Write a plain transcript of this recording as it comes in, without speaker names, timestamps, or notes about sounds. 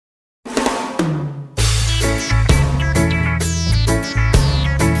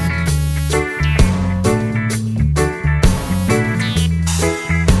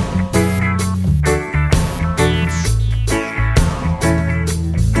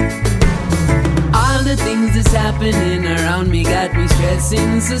got me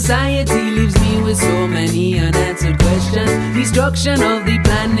stressing. Society leaves me with so many unanswered questions. Destruction of the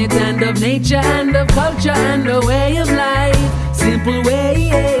planet and of nature and of culture and a way of life. Simple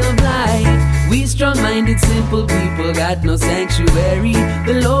way of life. We strong-minded simple people got no sanctuary.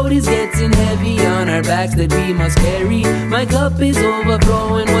 The load is getting heavy on our backs that we must carry. My cup is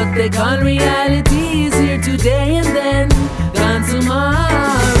overflowing, what they call reality is here today and then gone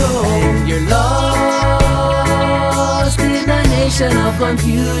tomorrow. And you're lost in a nation of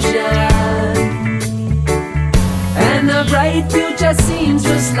confusion, and a bright future seems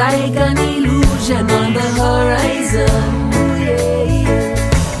just like an illusion on the horizon.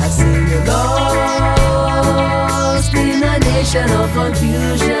 I say you're lost in a nation of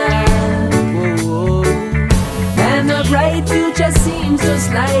confusion, and a bright future seems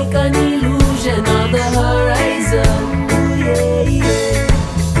just like an illusion on the horizon.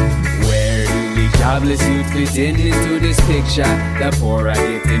 Where do we jobless youth fit into this picture? The poor are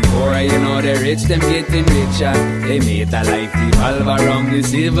getting poorer, you know the rich them getting richer. They made the life evolve around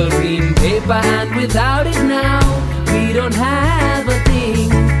this evil green paper, and without it now we don't have a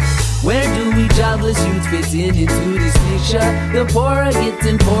thing. Where do we jobless youth fit into this picture? The poor are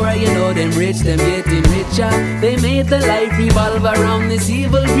getting poorer, you know them rich them getting richer. They made the life revolve around this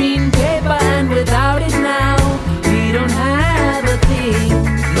evil green paper, and without it now we don't have a thing.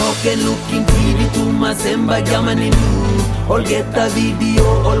 No can look in TV to masemba gaman in you. All get a video,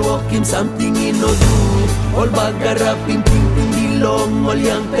 all walk him something in no do. All bagarap in ting dilong, all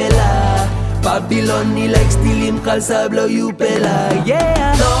young pela. Babylon he like steal him kalsa blow you pela.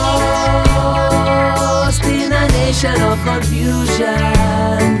 Yeah, lost in a nation of confusion.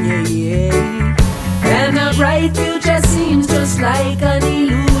 And a bright future seems just like an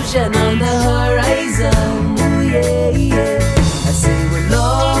illusion on the horizon. I say we're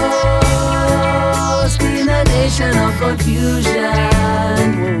lost in a nation of confusion.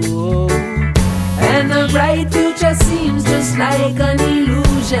 And a bright future seems just like an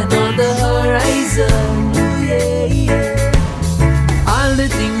illusion on the horizon. All the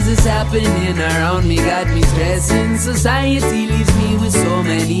things that's happening around me got me stressing. Society leaves me with so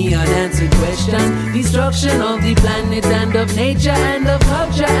many unanswered questions. Destruction of the planet and of nature and of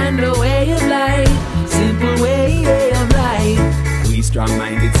culture and a way of life. Simple way of life. We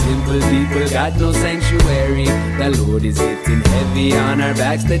strong-minded simple people got no sanctuary. The load is getting heavy on our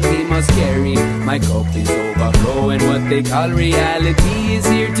backs that we must carry. My cup is overflowing, what they call reality is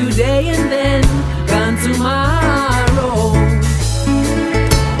here today and then gone tomorrow.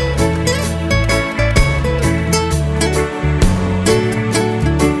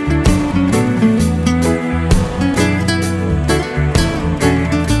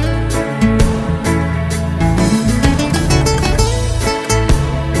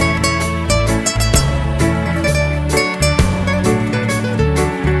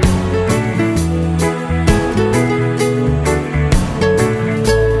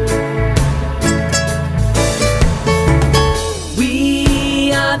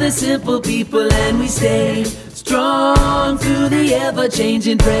 Simple people, and we stay strong through the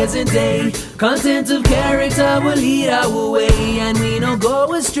ever-changing present day. Content of character will lead our way, and we don't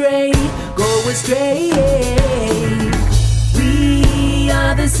go astray, go astray. We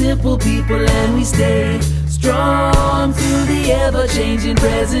are the simple people, and we stay strong through the ever-changing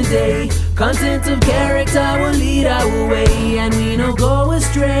present day. Content of character will lead our way, and we don't go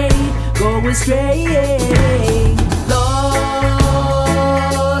astray, go astray. Lost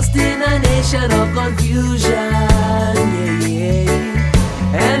in a nation of confusion,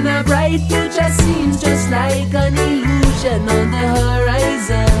 and a bright future seems just like an illusion on the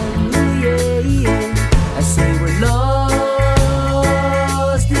horizon. I say we're lost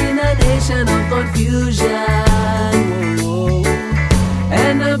in a nation of confusion,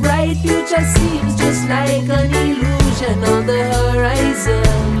 and a bright future seems just like an illusion on the horizon.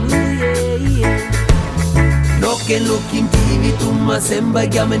 No can look him TV to masemba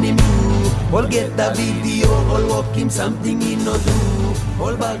gaman him do. All get the video, all walk him something he no do.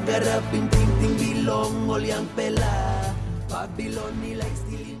 All bagarap him ting bilong, all young pela. Babylon he like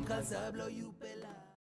steal him kalsa blow you.